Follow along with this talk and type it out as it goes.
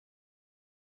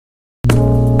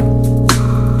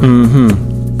You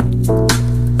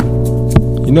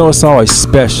know, it's always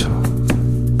special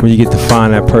when you get to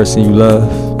find that person you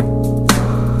love.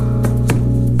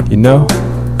 You know,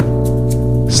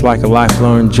 it's like a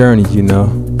lifelong journey, you know.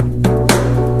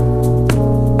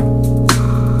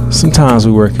 Sometimes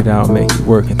we work it out, make it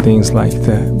work and things like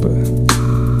that, but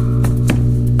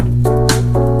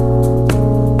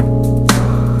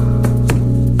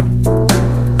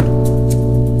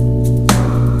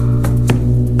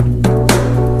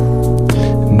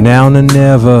now and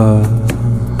never,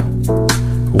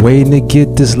 waiting to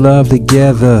get this love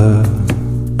together.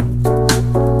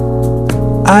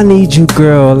 I need you,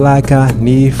 girl, like I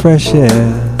need fresh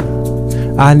air.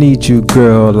 I need you,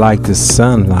 girl, like the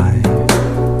sunlight.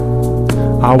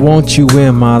 I want you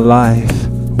in my life,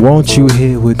 want you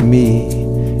here with me.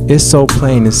 It's so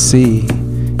plain to see,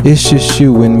 it's just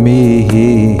you and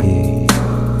me.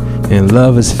 And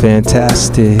love is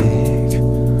fantastic.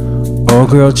 Oh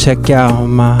girl, check out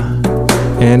mine.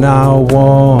 And I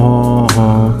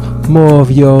want more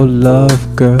of your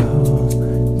love, girl.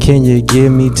 Can you give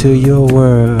me to your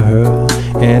world?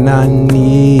 And I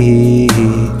need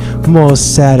more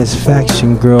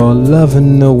satisfaction, girl.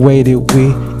 Loving the way that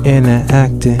we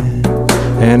interacting.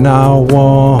 And I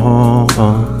want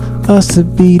us to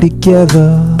be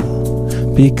together,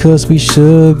 because we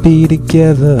should be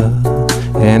together.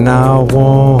 And I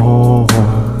want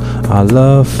our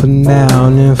love for now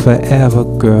and forever,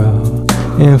 girl,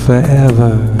 and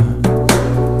forever.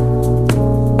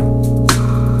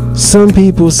 Some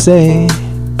people say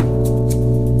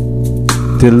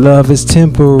that love is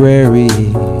temporary.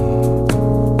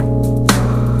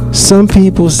 Some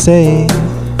people say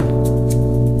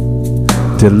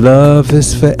that love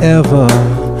is forever,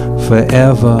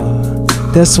 forever.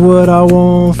 That's what I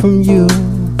want from you.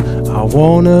 I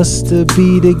want us to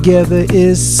be together,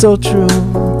 it's so true.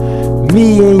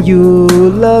 Me and you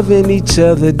loving each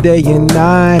other day and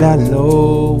night. I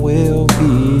know we'll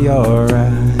be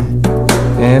alright.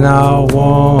 And I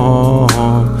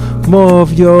want more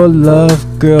of your love,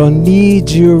 girl. Need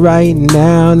you right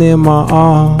now in my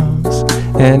arms.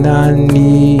 And I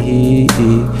need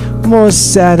more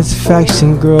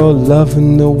satisfaction, girl.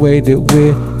 Loving the way that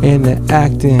we're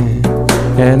interacting.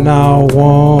 And I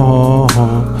want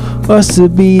us to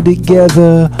be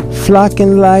together,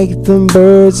 flocking like them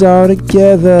birds all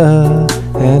together.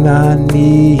 And I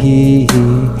need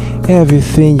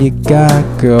everything you got,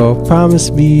 girl. Promise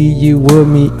me you with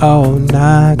me all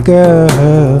night, girl.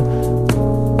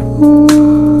 Ooh,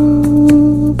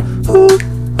 ooh, ooh.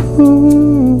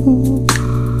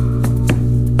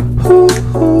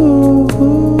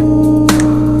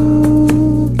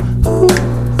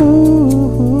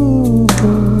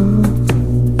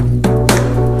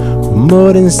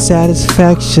 More than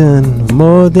satisfaction,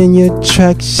 more than your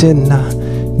attraction. I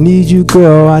need you,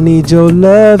 girl, I need your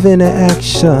love in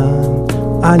action.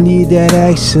 I need that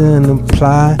action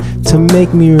applied to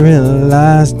make me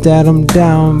realize that I'm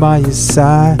down by your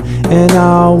side. And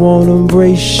I wanna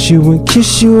embrace you and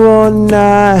kiss you all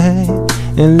night,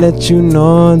 and let you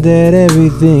know that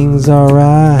everything's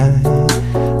alright.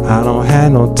 I don't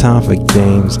have no time for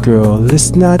games, girl,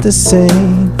 it's not the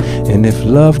same. And if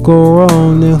love go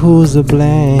wrong, then who's to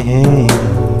blame?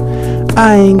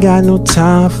 I ain't got no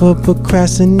time for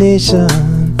procrastination.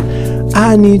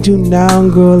 I need you now,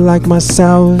 girl, like my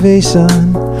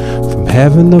salvation. From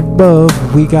heaven above,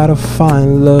 we gotta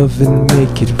find love and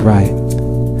make it right.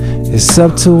 It's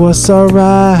up to us,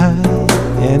 alright.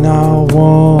 And I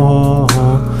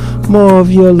want more of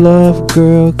your love,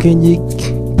 girl. Can you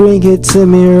bring it to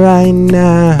me right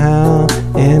now?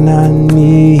 And I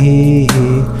need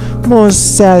more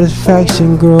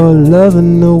satisfaction, girl.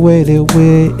 Loving the way that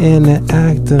we're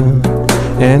interacting.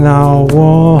 And I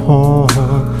want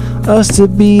us to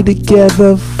be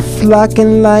together,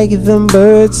 flocking like them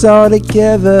birds all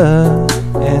together.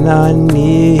 And I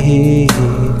need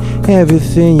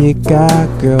everything you got,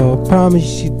 girl.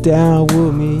 Promise you down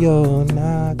with me all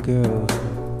night, girl.